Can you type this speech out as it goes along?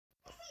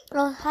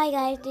Oh, hi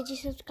guys, did you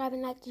subscribe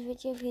and like this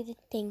video if you did?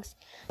 Thanks.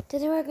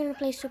 Today we're gonna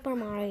play Super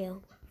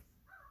Mario.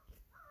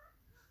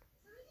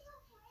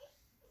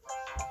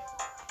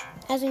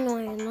 As you know,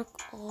 I unlocked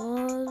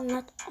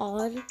not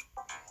all.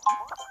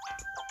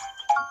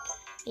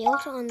 I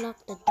also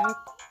unlocked the dark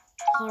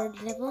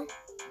hard level.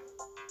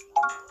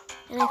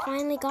 And I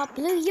finally got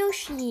Blue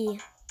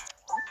Yoshi.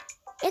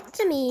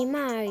 It's me,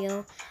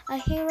 Mario, a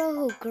hero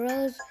who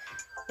grows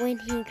when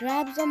he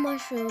grabs a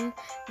mushroom.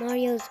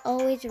 Mario's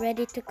always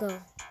ready to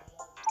go.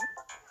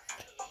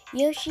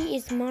 Yoshi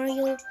is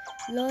Mario's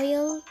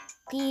loyal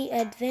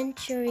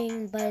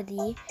adventuring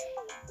buddy.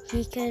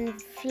 He can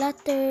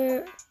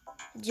flutter,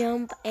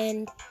 jump,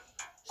 and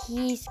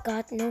he's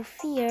got no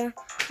fear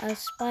of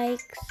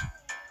spikes,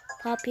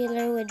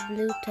 popular with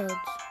blue toads.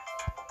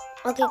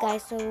 Okay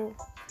guys, so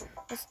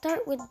let's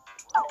start with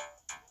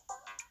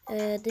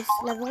this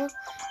level.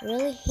 I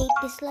really hate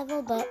this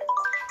level, but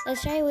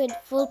let's try with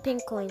full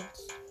pink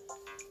coins.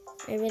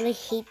 I really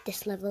hate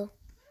this level.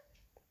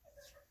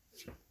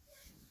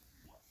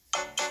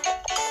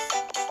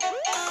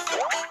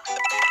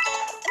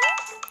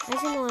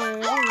 As you know, I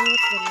already know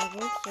it's the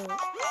level, so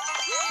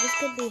this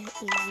could be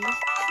easy.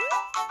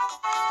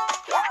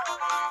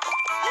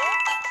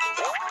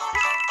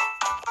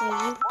 Are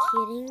you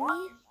kidding me?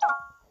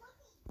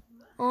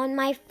 On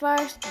my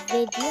first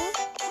video?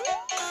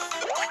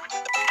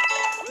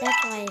 That's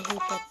why I hate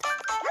it.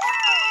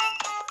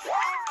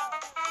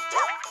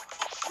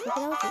 Look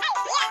at that.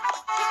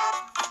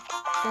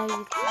 Are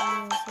you kidding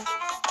me, Youssef?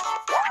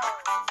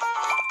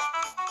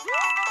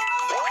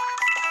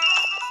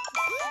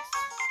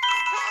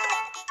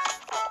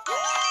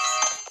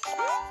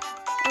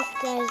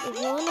 Okay guys, if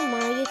you want a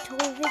Mario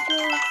tour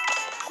video,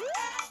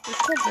 you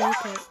could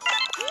make it.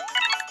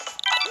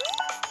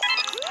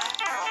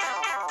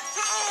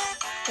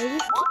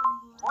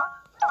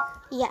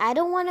 Yeah, I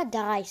don't want to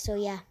die, so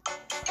yeah.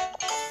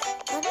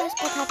 What does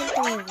what happened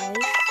to my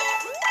voice?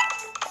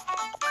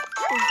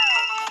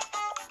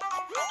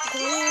 I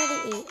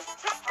already ate.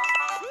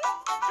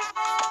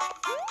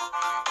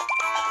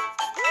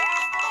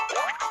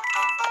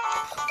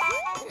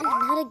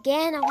 Not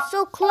again, I was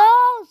so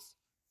close!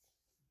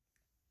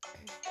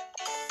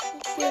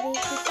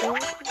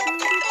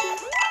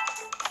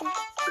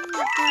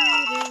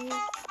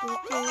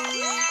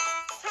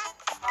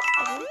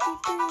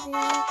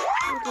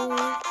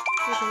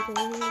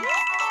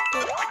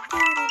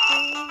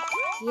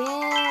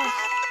 Yes!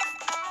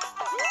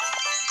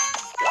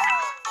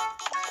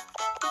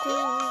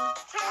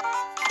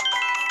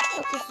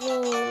 Okay, so...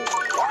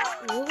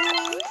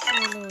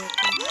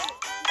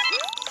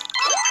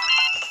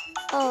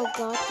 Oh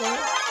god,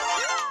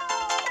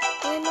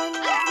 I'm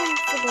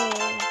invincible!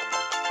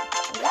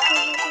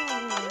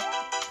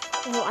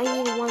 Oh, I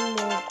need one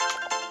more.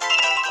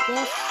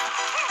 Yes!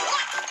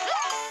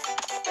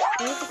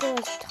 I need to go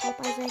as top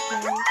as I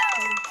can.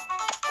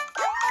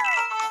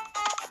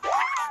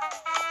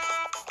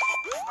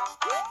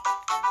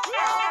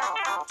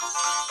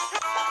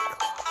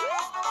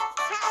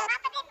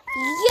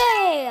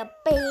 Yeah,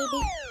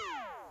 baby!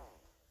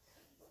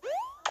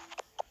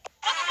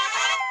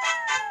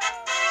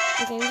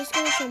 Okay, I'm just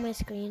gonna show my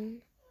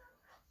screen.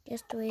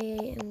 Just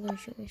wait, I'm gonna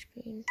show my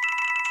screen.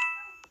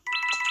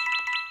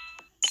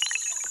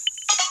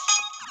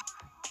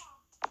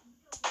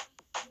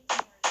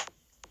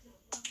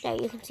 Yeah,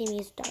 you can see me,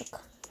 it's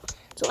dark.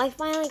 So I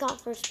finally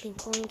got first pink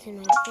coins in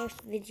my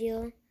first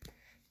video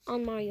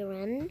on Mario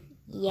Run.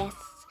 Yes.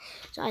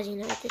 So as you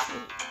know, this is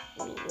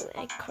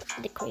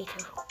the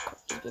creator who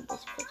created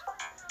this video.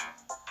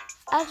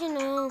 As you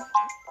know,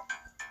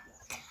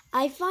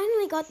 I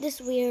finally got this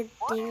weird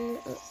thing.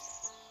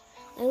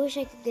 I wish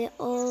I could get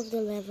all of the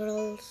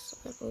levels.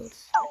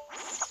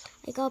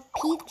 I got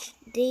Peach,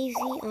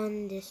 Daisy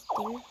on this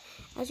thing.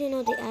 As you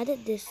know, they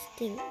added this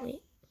thing.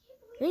 Wait,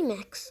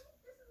 remix?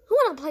 Who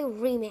wanna play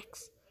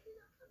remix?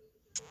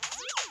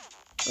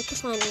 Okay,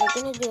 fine. We're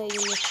gonna do a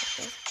remix.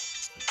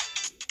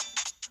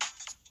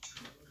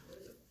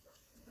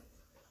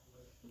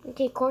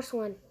 Okay, course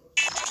 1.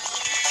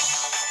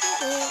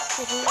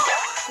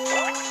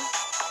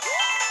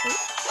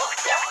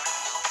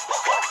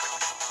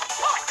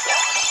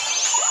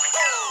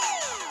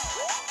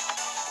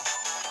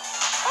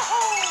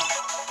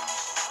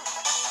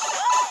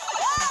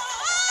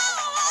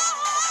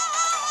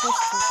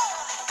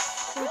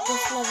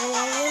 This level, I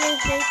really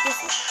hate this.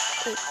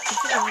 Wait, this is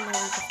the one I want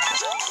to play.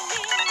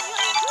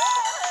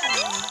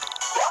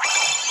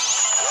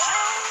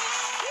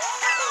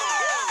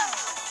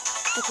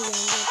 Okay, I'm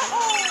going to do.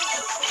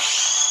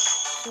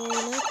 So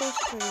now course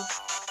 3.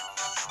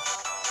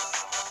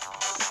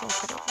 Okay, I'll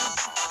put it down.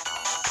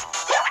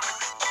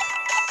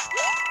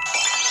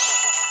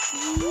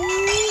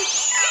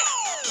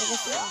 Yeah,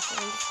 this is awesome.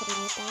 I'm just putting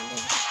it down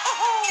there.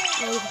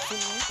 Now you can see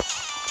me.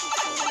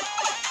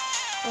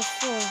 Or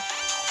 4.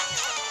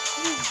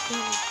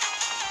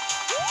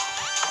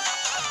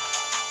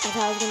 I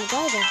thought I was gonna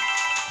die there.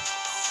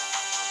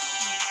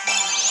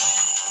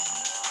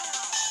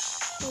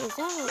 What is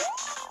that?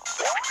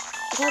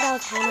 I thought that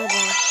was Hammer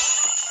Ball.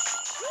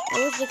 I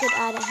wish they could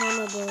add a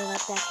hammer blow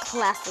like that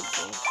classic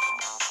game.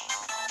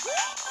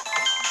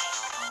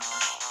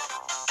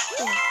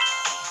 Yeah.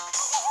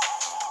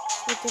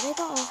 Wait, did I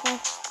go off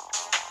like?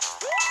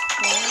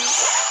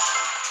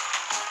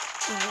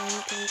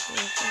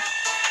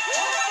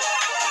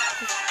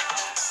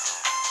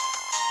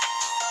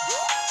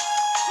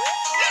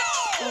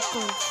 That's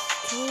one,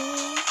 two.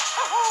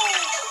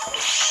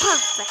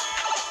 Perfect.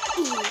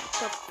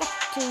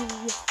 Perfecto.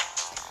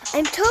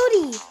 I'm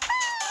Toadie.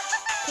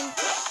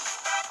 Okay.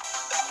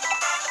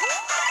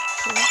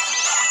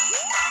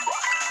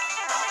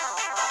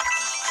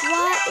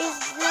 What is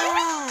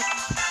that?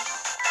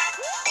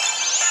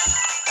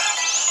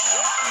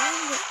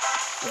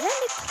 Is that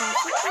the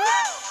classic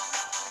one?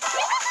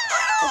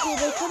 Okay,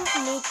 they could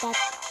have made that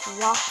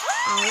rock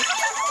out.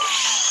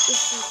 If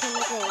you can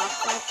make a rock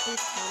out,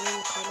 please tell me in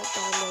the comment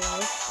down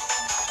below.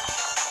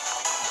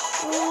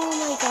 Oh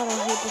my god, I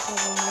hate this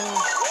level more.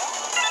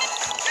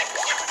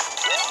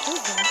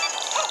 Who's that?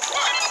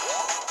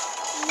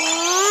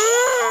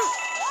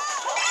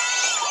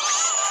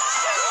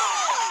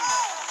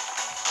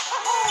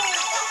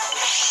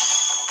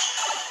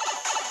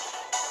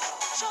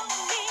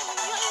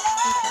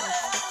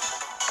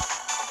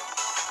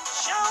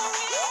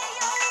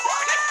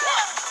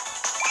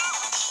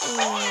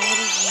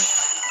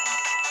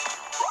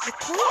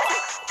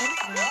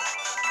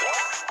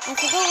 I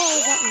forgot what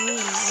was that name.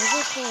 Was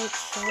it called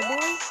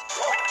Showboy?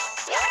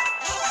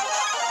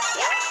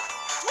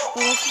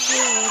 But what's his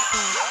name right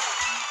now?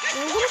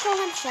 I'm gonna call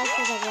him Shell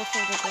for the rest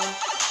of the day.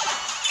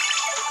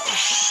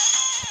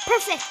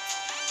 Perfect!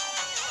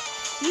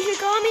 You should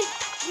call me.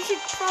 You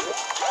should probably.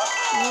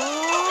 No!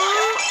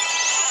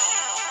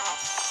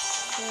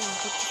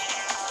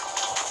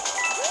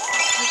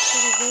 Take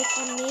it away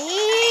from me!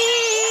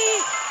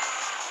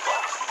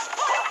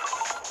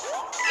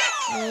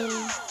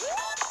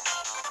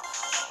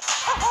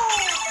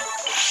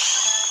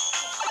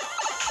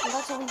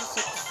 That's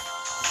 76.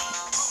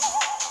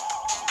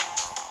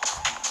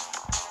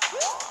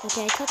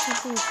 Okay, I thought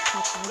something was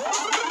happening.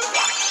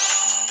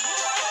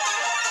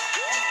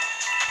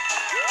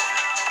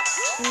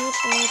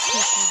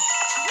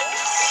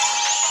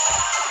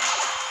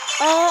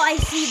 Oh, I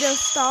see the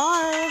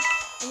star.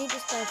 I need to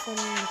start from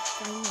the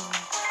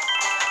final.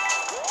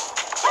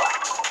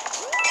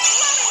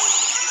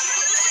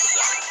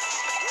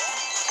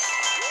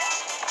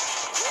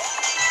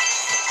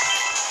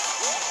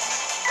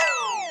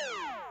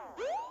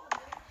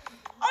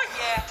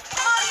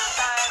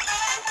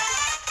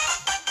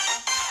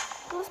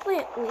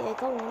 Wait, I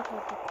got one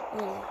perfect. Oh,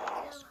 yeah.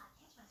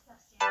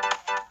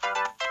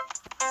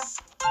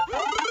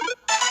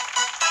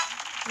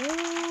 Oh,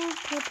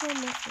 purple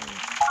mushroom.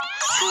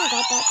 Oh, I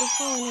got that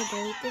before when I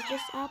deleted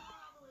this app.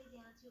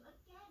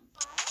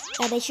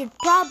 Yeah, they should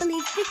probably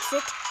fix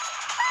it.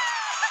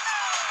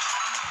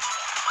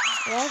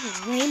 There's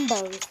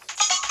rainbows.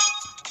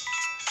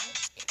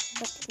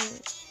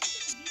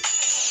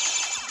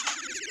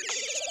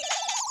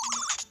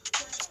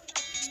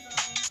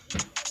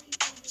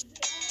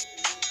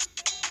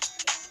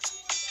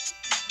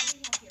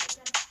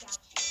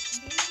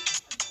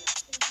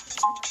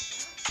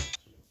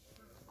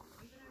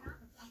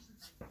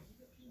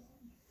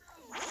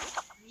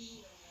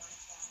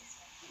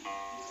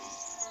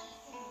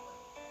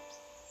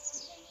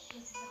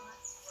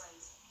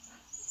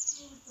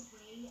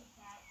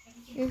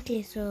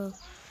 Okay, so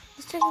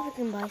let's check if we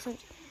can buy something.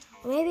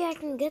 Maybe I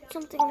can get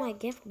something in my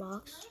gift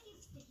box.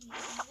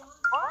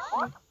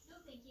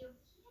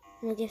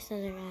 No gift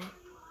doesn't right.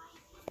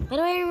 How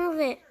do I remove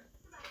it?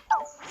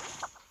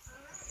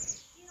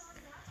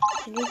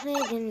 Can we play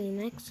again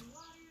remix?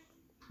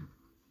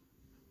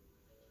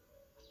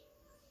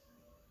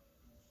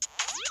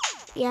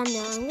 Yeah,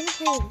 no, I'm gonna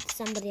play with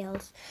somebody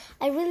else.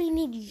 I really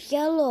need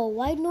yellow.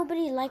 Why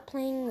nobody like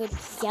playing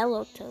with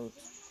yellow toads?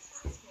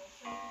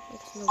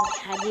 Like nobody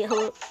had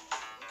yellow.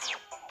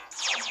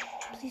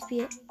 Please be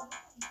it.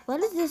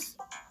 What is this?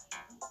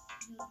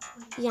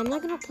 Yeah, I'm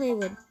not gonna play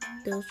with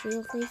those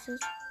real faces.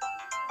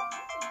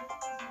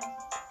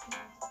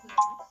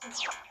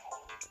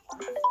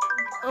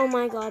 Oh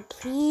my god,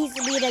 please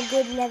be the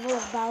good level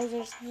of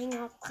Bowser's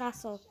Hangout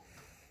Castle.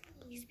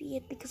 Please be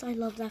it because I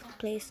love that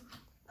place.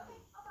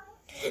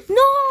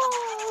 No!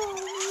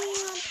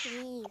 Leon,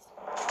 please.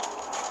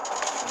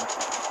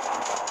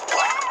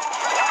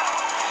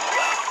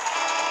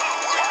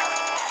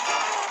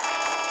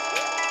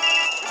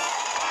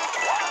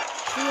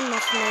 You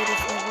must know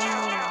this level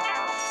more.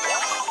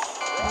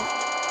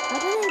 How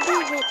did I do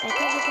it? I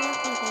thought we can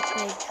actually like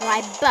my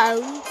dry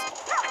bones.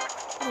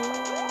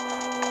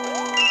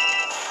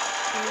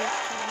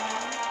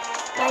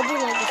 I do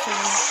like this one.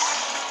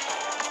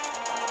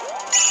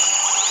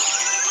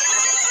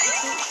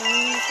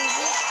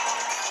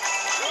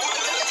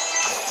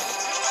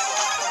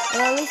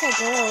 Well, at least I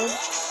did.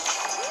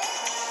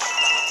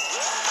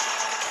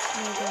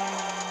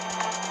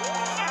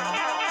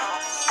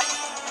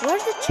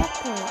 Where's the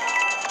checkpoint?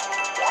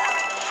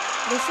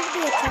 There should be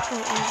a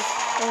checkpoint in this,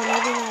 or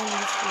maybe not in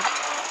this week.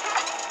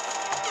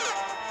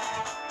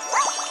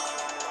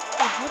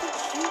 Wait, how did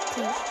you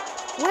think?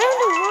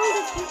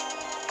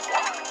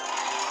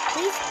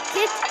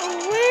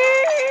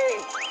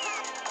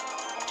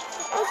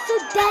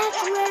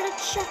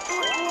 Check out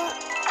what?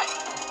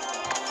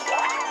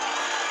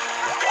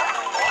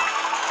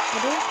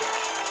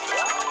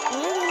 Am I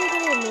really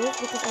gonna move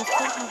because I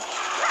still have...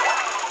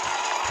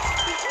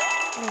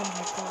 Oh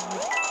my god.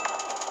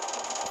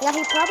 Yeah,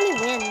 he probably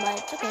win, but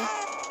it's okay.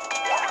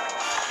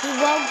 He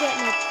won't get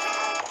my...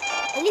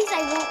 At least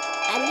I won't...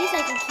 At least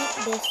I can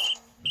keep this.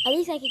 At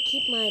least I can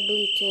keep my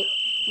blue too.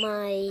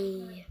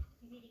 My...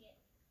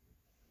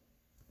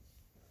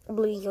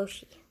 Blue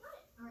Yoshi.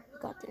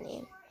 Got the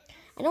name.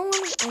 I don't want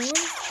to... I want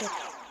to skip.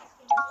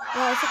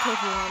 Well, it's okay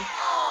if you win.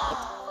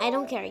 I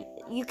don't care.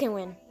 You can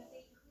win.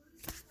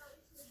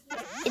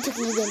 It's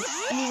okay, you win.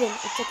 You win.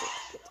 It's okay.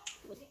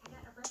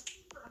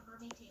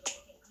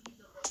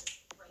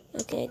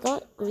 Okay, I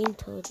got green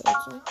toads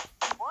also.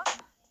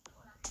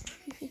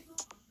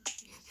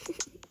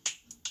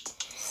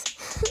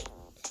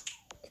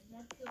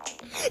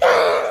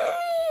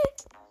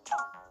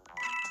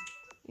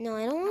 No,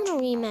 I don't want a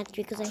rematch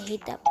because I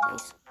hate that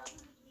place.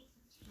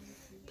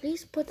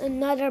 Please put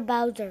another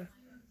Bowser.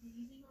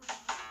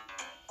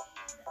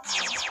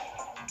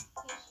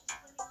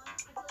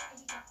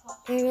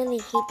 I really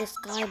hate the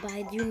sky, but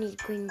I do need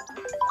green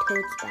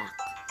toads back.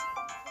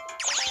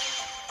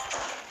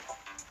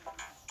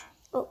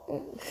 Oh,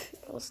 I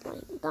was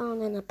lying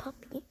down in a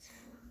puppy.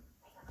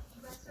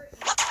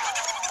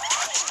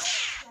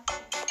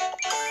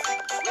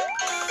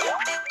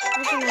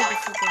 I don't know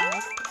this is the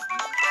most.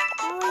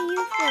 How are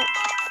you for?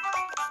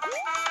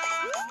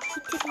 He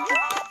didn't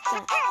get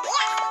that.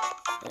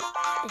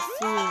 I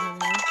see you, you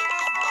know.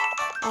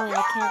 Oh,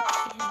 I can't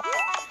see him.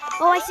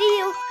 Oh, I see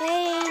you.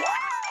 Hey.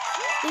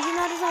 Did you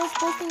notice I was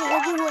posting a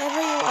video,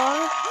 whoever you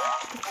are? You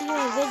can see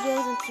my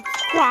videos and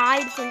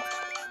subscribe. And...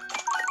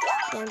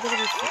 Yeah, I'm gonna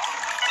be sick.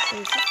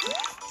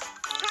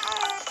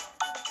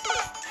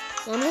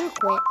 Yeah, I'm gonna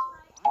quit.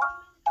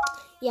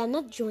 Yeah, I'm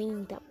not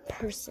joining that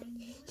person.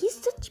 He's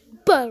such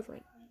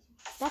boring.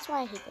 That's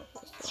why I hate that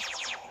place.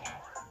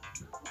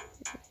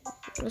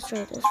 Let's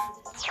try this.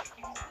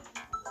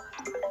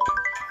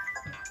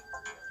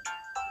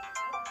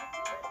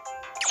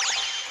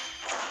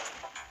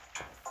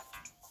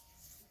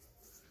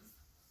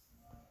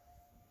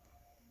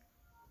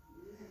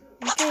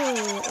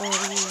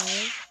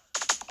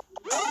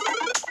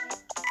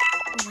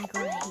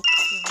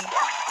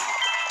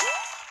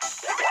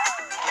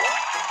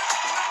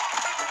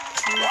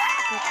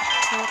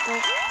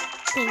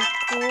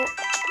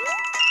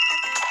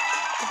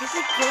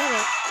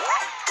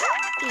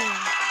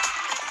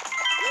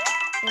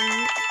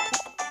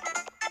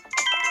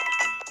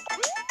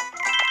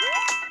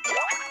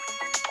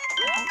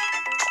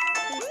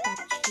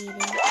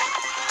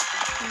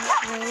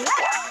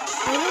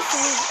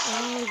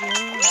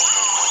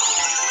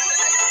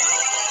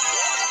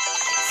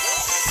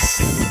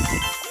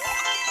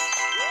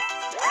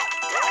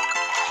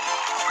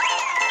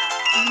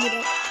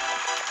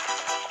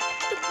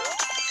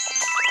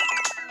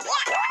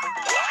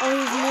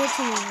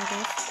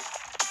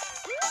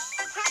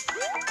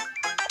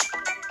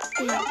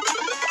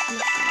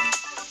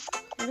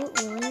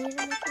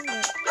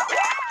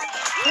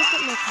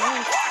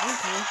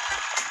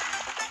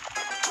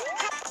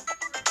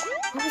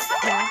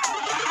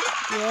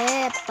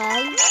 Yeah,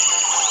 bye.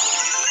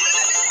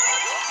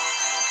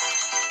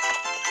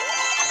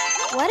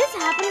 What is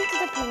happening to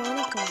the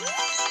piranha plant?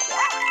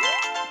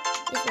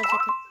 Just 1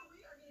 second.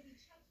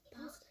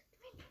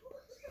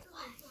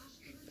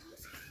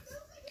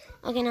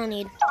 Okay, no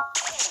need.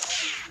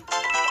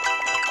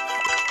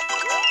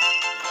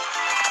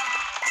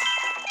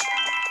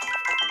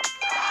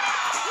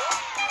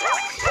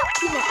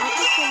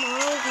 After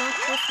tomorrow is not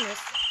Christmas.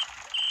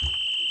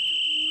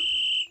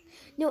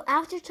 No,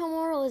 after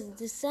tomorrow is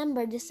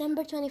December.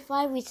 December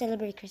 25, we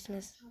celebrate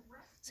Christmas.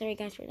 Sorry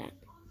guys for that.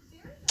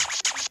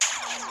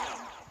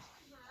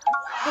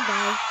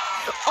 Goodbye.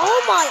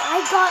 Oh my, I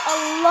got a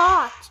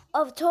lot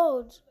of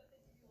toads.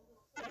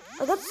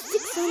 I got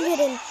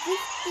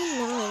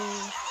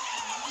 659.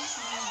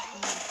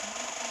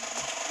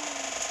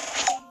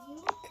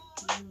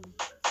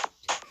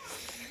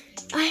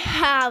 I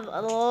have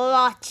a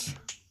lot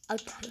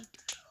of toads.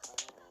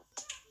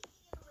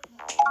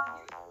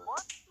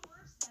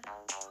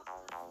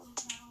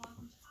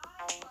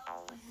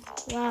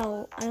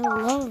 Wow, I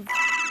love.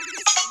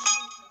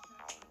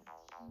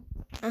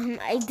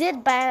 I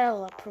did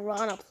battle a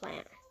piranha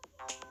plant,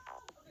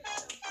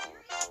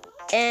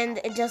 and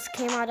it just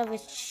came out of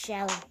its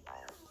shell.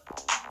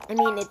 I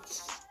mean,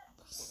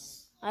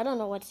 I don't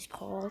know what it's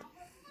called.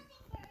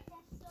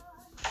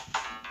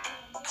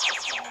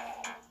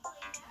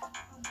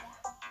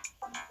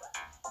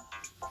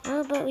 How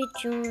about we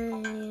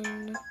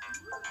join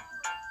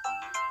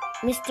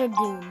Mr.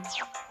 Doom?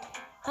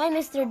 Hi,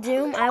 Mr.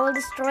 Doom. I will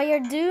destroy your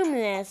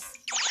doomness.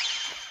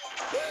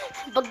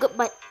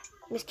 But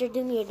Mr.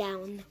 Doom, you're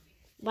down.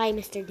 Bye,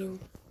 Mr. Doom.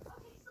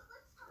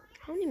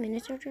 How many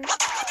minutes are there?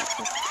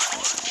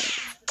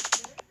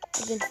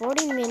 It's been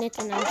 40 minutes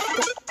and I'm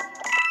still...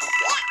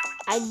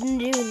 I do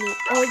need...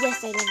 Oh,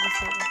 yes, I love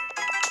this level.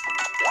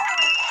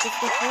 It's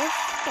the first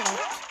start,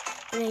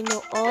 and I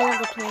know all of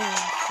the plans.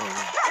 So...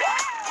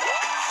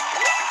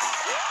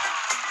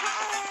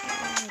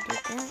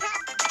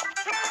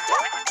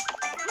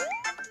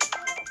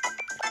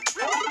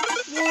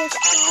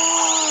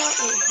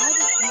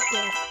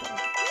 get a star.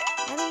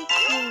 I don't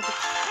care because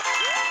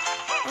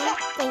I'm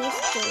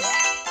faster.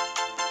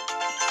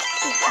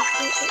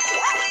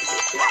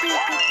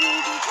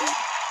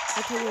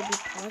 I thought you'd be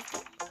paused.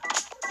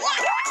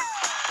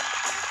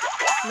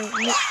 No.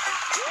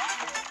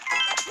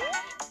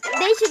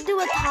 They should do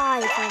a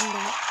tie from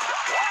that.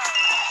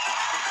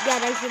 Yeah,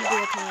 they should do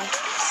a tie.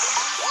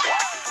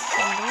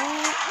 From that.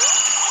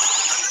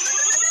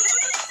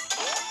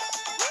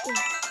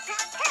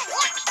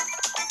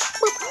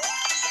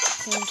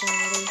 Change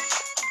already.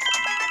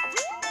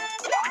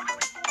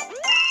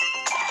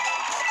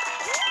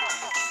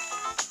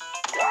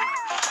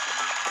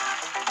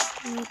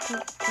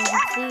 I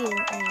can see you.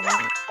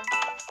 Alright.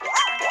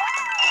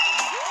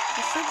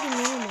 It should be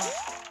normal.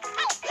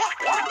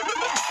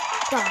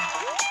 Stop.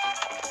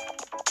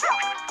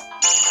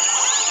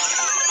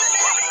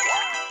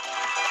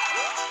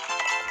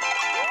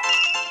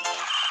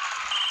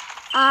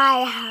 I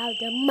have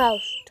the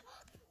most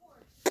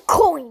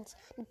coins.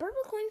 The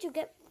purple coins, you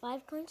get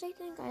 5 coins, I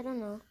think. I don't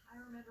know.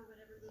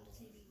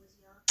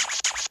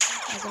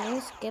 I can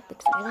only skip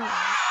because I don't know.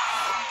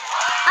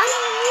 I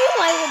knew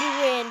I would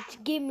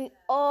win. Give me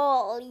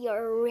all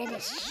your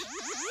riddles.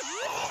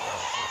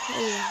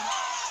 Yeah.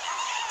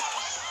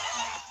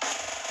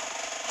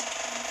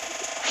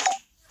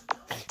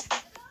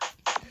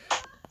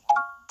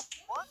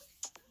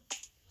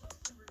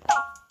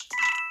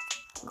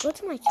 Go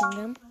to my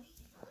kingdom.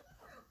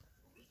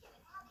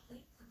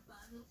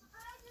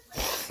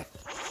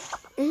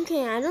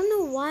 Okay, I don't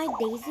know why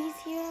Daisy's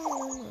here. I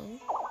don't know.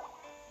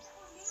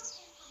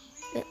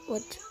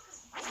 What?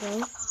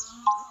 No?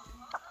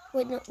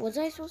 Wait, no. Was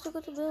I supposed to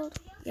go to build?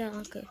 Yeah,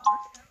 okay.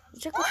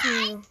 Let's check what's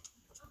new.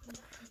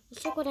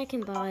 Let's check what I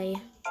can buy.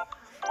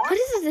 What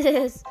is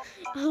this?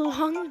 A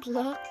long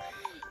block.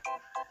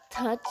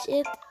 Touch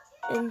it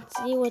and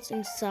see what's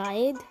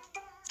inside.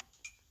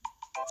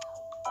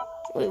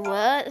 Wait,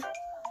 what?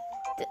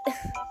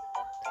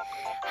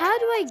 How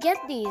do I get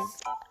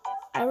these?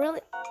 I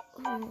really...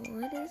 Oh,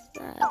 what is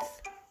that?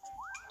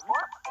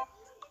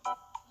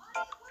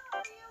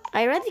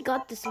 I already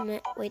got this.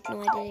 Wait,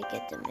 no, I didn't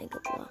get the mega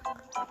block.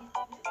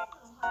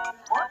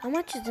 How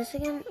much is this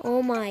again?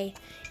 Oh my.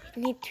 I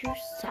need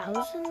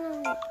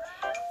 2,000?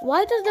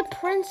 Why does the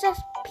Princess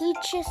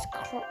Peach's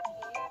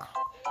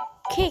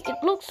cake?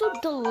 It looks so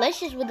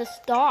delicious with a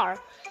star.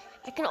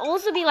 I can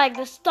also be like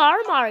the Star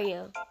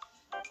Mario.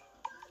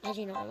 As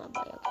you know, I'm not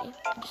Mario, okay?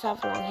 I just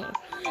have long hair.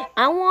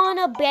 I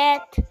wanna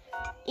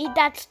eat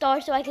that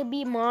star so I can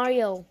be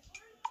Mario.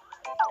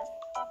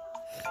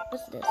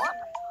 What's this?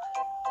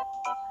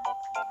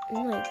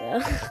 Oh my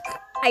god.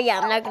 Yeah,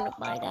 I'm not gonna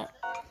buy that.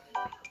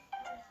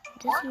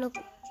 Does it look...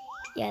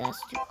 Yeah,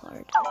 that's too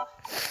hard.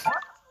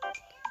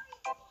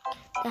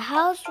 The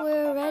house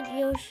where Red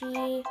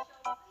Yoshi...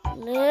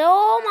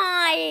 Oh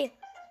my!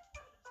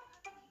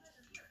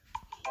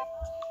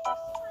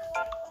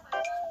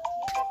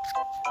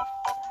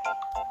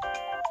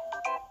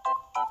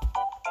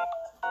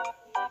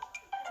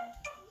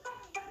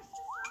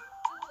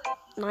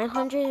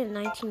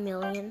 $919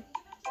 million.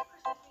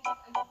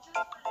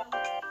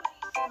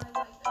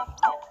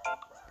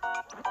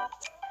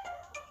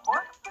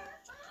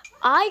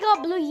 I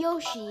got Blue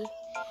Yoshi,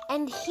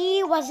 and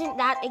he wasn't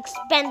that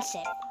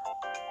expensive.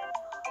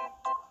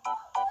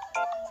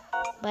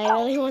 But I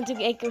really want to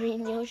get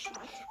Green Yoshi.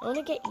 I want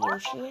to get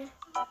Yoshi.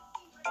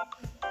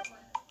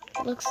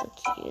 It looks so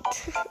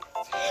cute.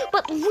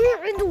 But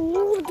where in the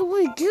world do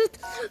I get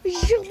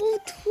yellow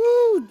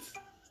toads?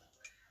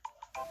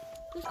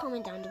 Please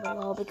comment down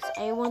below because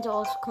I want to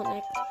also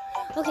connect.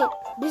 Okay,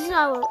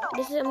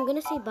 I'm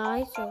gonna say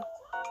bye, so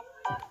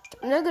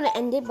I'm not gonna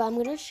end it, but I'm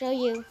gonna show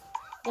you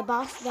the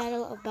boss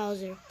battle of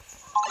Bowser.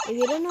 If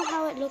you don't know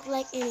how it looked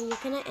like and you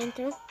cannot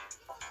enter,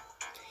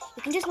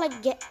 you can just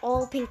like get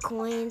all pink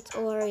coins,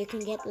 or you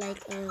can get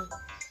like 50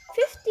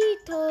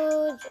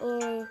 toads,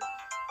 or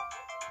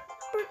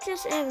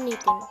purchase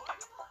anything.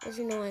 As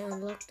you know, I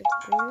unlocked the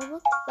green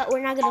level, but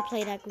we're not gonna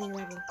play that green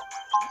level.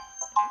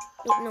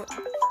 No.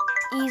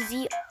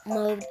 Easy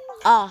mode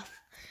off.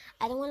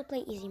 I don't want to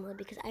play easy mode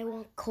because I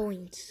want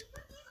coins.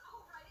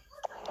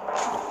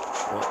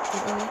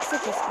 Wait, the next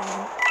is this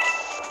one.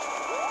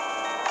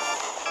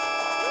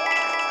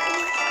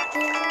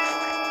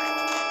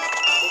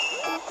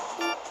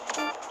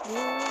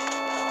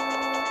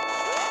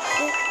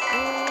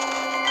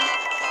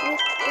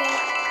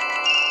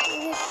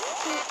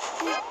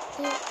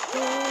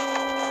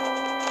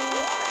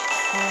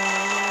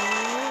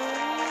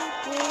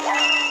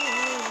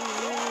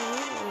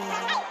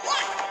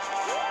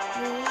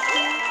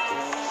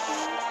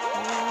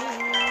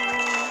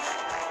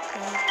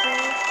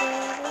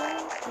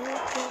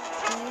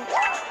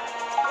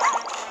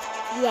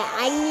 Yeah,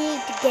 I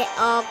need to get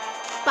all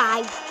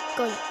 5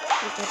 coins.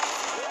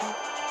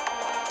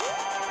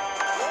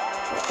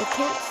 I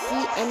can't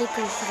see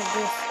anything from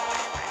this.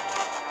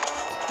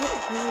 I can't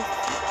really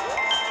see.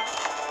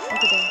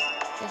 Look at that.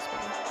 That's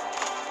better.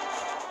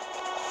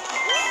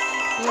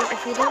 Yeah,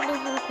 if you don't know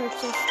how to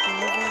purchase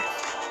items,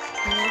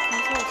 and I can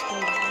say it's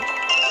going down.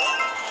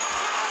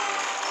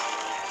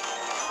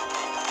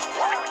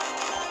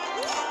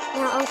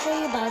 Now I'll show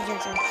you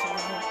Bowser's actually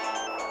here.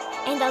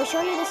 And I'll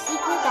show you the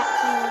secret that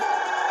he...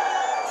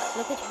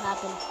 Look at what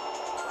happened.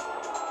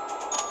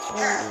 It's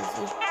really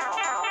easy.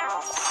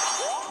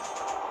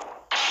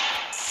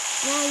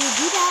 Now you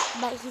do that,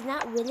 but he's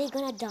not really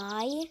gonna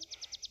die.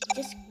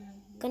 Just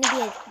gonna be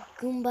a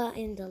Goomba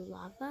in the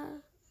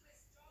lava.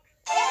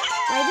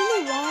 I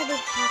don't know why this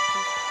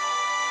happened.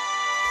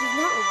 He's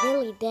not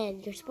really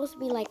dead. You're supposed to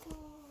be like,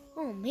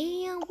 oh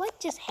man, what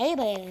just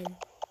happened?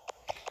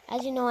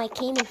 As you know, I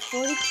came in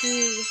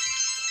 42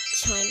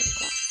 China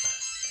Cup.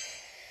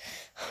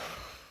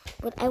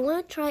 But I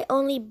want to try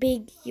only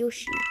Big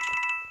Yoshi.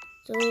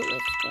 So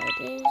let's try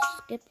this.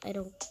 Skip, I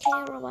don't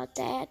care about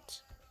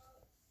that.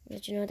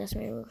 But you know, that's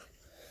my move.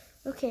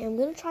 Okay, I'm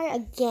going to try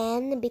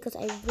again because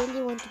I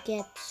really want to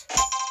get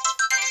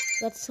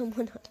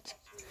someone else.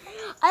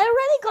 I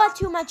already got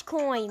too much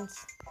coins.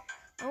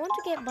 I want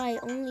to get by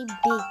only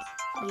Big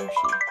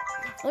Yoshi.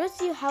 I want to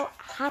see how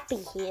happy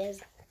he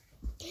is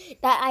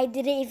that I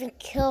didn't even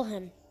kill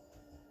him.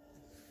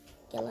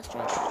 Okay, let's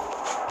try that.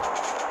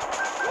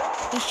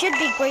 He should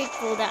be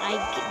grateful that I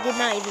did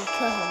not even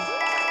kill him.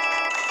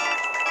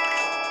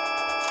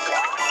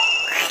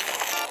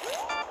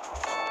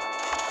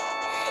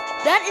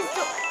 That is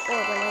so... Oh,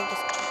 the leg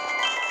just...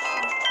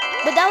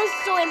 But that was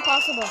so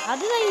impossible. How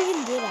did I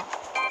even do that?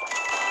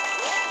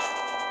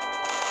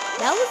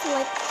 That was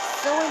like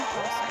so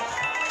impossible.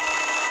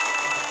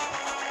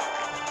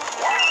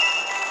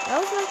 That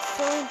was like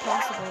so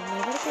impossible.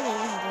 Nobody can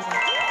even do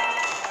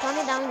that.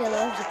 Comment down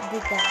below if you can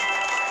do that.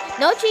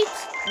 No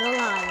cheats, no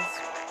lies.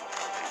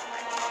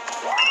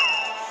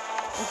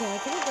 Okay, I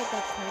couldn't get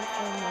that point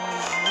for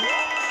more.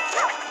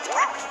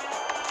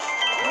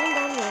 Comment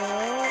down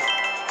below.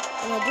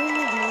 And I do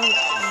need more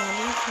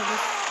money for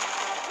this.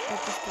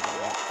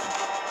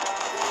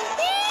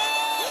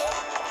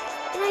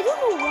 And I don't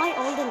know why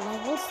all the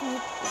levels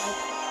need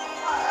like,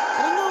 I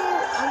don't know,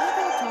 I'm not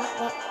gonna talk,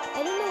 but I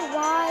don't know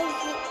why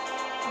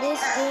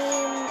this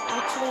game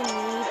actually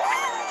needs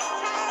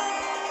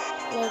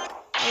like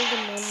all the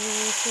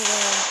money for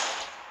the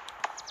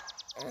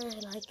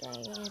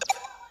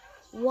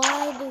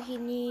why do he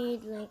need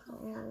like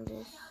all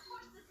this?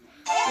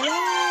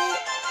 Why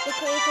the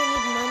creator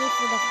need money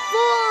for the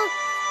full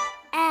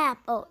app?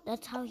 Oh,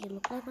 that's how he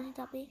looked like when he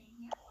tapped me?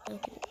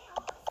 Okay.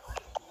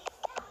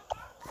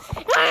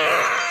 How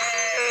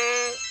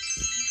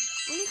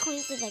many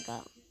coins did I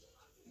got?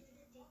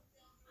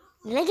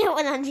 Did I get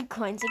 100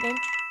 coins again?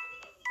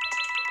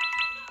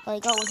 Oh, I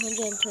got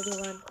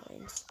 121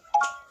 coins.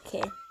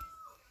 Okay.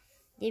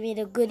 Give me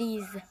the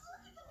goodies.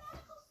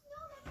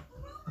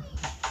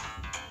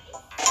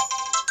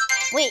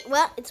 Wait,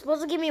 what? It's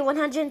supposed to give me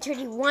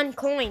 131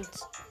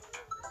 coins.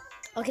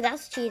 Okay,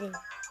 that's cheating.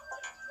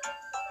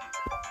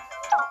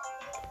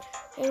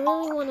 I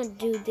really want to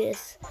do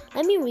this.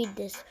 Let me read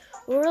this.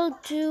 World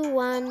 2,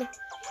 1,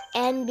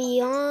 and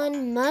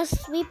beyond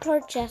must be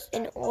purchased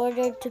in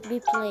order to be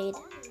played.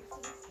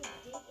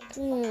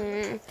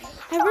 I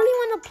really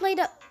want to play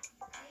the...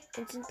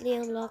 Instantly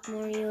unlock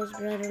Mario's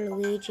brother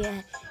Luigi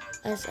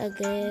as a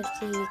gift.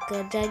 He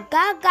could...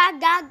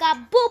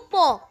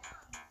 Boopo!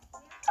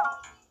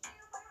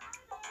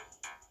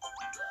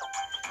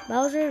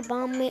 Bowser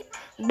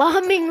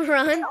bombing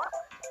run?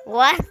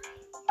 What?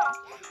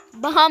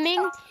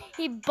 Bombing?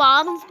 He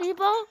bombs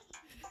people?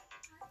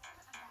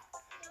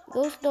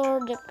 Ghost door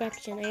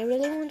direction. I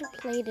really want to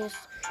play this.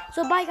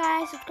 So bye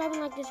guys, subscribe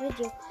and like this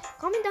video.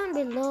 Comment down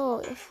below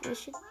if we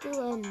should do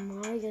a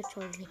Mario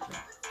Tour video.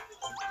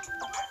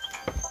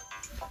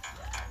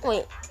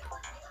 Wait,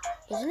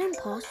 is an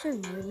imposter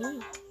near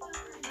me?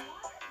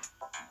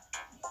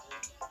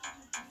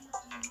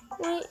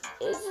 Wait,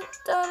 is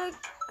that a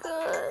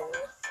gun?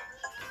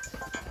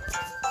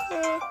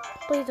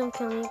 Please don't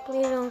kill me.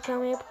 Please don't kill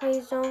me.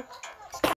 Please don't.